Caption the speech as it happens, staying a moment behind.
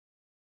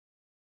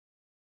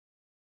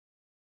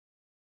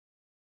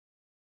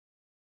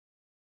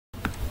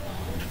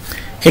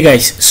Hey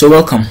guys, so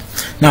welcome.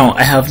 Now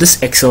I have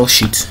this Excel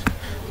sheet,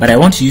 but I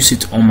want to use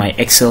it on my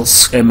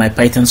my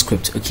Python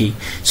script. Okay,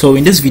 so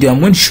in this video I'm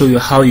going to show you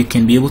how you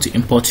can be able to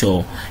import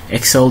your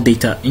Excel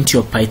data into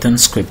your Python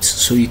script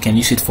so you can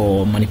use it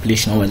for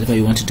manipulation or whatever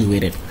you want to do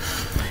with it.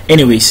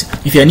 Anyways,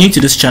 if you are new to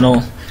this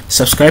channel,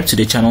 subscribe to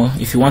the channel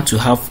if you want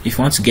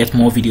to get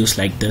more videos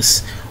like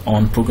this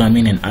on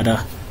programming and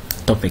other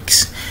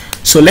topics.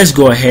 So let's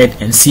go ahead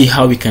and see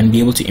how we can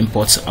be able to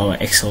import our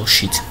Excel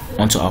sheet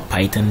onto our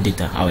Python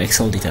data, our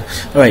Excel data.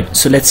 Alright,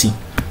 so let's see.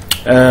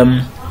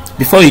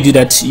 Before you do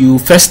that, you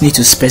first need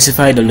to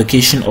specify the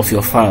location of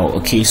your file,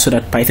 okay, so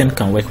that Python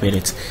can work with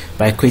it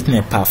by creating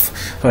a path.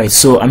 Alright,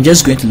 so I'm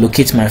just going to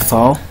locate my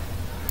file.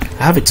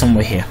 I have it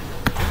somewhere here.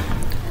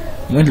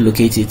 I'm going to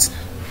locate it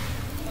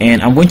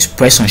and I'm going to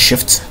press on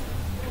Shift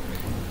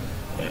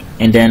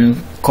and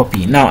then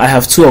copy. Now I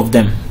have two of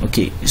them,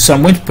 okay, so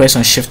I'm going to press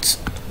on Shift,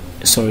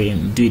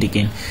 do it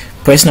again,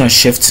 pressing on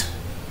Shift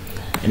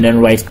and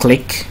then right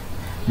click,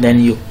 then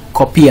you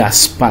copy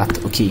as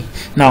path. Okay,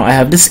 now I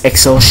have this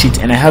Excel sheet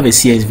and I have a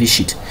CSV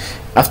sheet.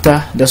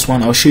 After this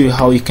one I'll show you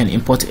how you can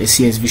import a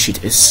CSV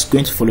sheet. It's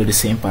going to follow the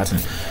same pattern.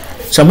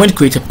 So I'm going to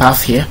create a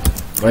path here,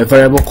 or a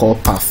variable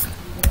called path,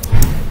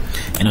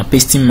 and I'm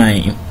pasting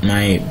my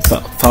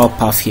file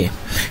path here.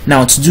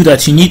 Now to do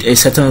that you need a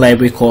certain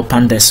library called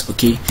pandas.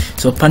 Okay,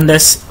 so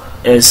pandas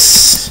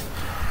is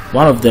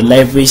one of the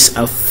libraries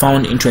I've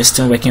found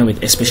interesting working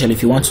with, especially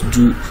if you want to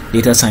do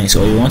data science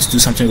or you want to do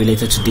something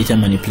related to data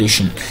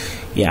manipulation.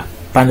 Yeah,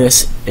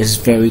 pandas is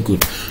very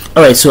good.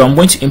 Alright, so I'm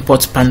going to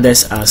import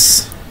pandas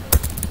as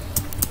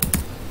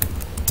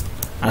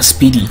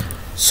PD,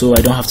 so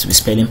I don't have to be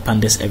spelling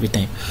pandas every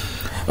time.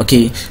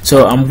 Okay,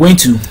 so I'm going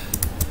to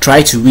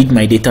try to read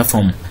my data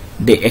from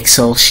the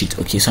Excel sheet.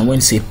 Okay, so I'm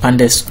going to say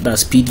pandas,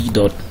 that's pd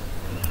dot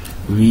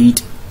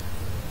read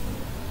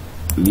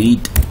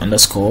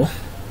underscore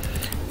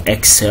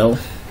Excel.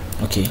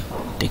 Okay,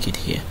 take it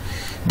here,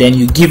 then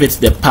you give it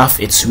the path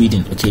it's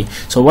reading. Okay,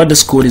 so what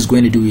this code is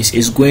going to do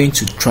is going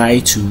to try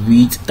to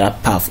read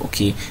that path,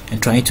 okay,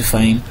 and try to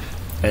find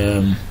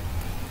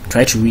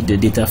try to read the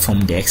data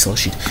from the Excel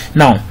sheet.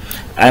 Now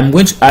I'm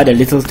going to add a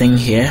little thing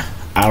here,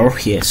 arrow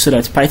here, so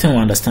that Python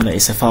will understand that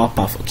it's a file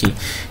path. Okay,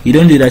 you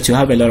don't do that, you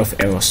have a lot of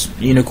errors,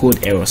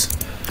 Unicode errors.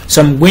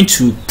 So I'm going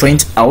to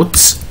print out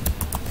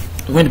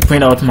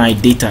my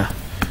data.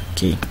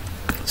 Okay,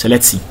 so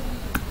let's see.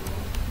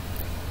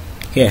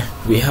 Here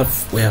we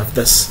have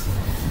this.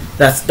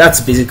 That's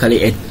basically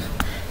it.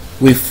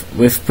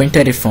 We've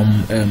printed it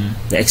from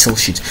the Excel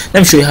sheet.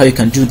 Let me show you how you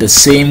can do the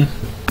same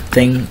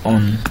thing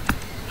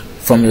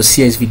from your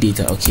CSV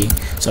data. Okay,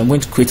 so I'm going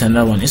to create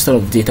another one. Instead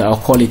of data I'll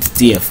call it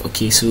df.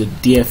 Okay, so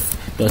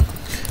df dot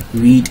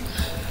read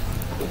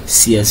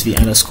CSV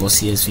underscore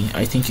CSV.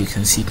 I think you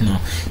can see it now.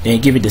 Then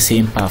you give it the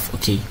same path.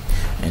 Okay,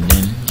 and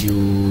then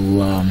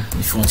you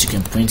if you want you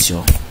can print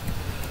your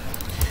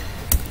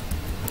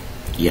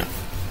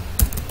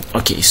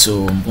Okay,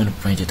 so I'm going to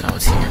print it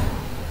out here.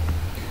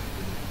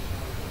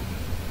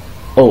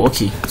 Oh,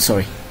 okay,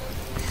 sorry.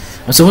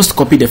 I'm supposed to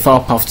copy the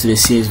file path to the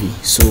CSV.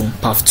 So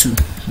path2,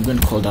 I'm going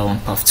to call that one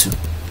path2,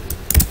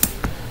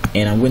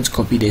 and I'm going to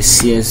copy the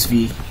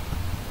CSV.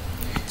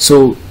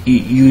 So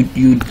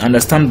you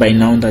understand by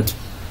now that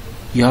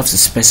you have to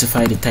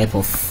specify the type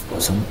of.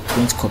 So I'm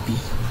going to copy.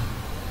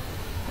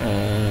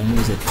 What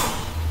is it?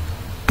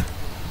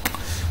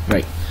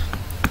 Right.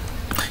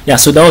 Yeah.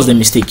 So that was the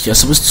mistake. You're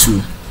supposed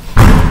to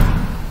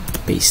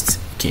paste.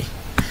 Okay,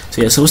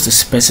 so you're supposed to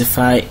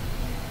specify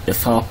the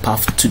file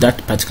path to that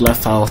particular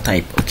file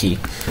type. Okay,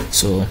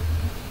 so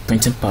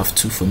printing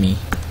path2 for me,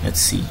 let's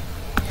see.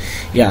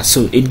 Yeah,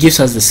 so it gives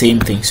us the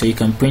same thing, so you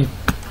can print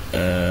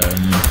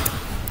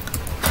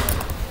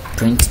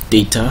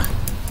data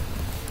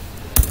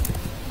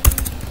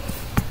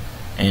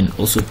and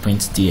also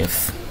print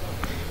df.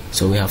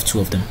 So we have two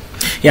of them.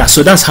 Yeah,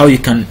 so that's how you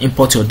can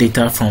import your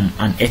data from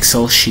an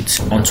Excel sheet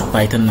onto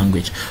Python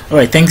language.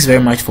 Alright, thanks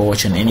very much for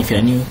watching, and if you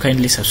are new,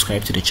 kindly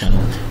subscribe to the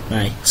channel.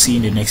 Bye, see you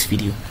in the next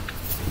video.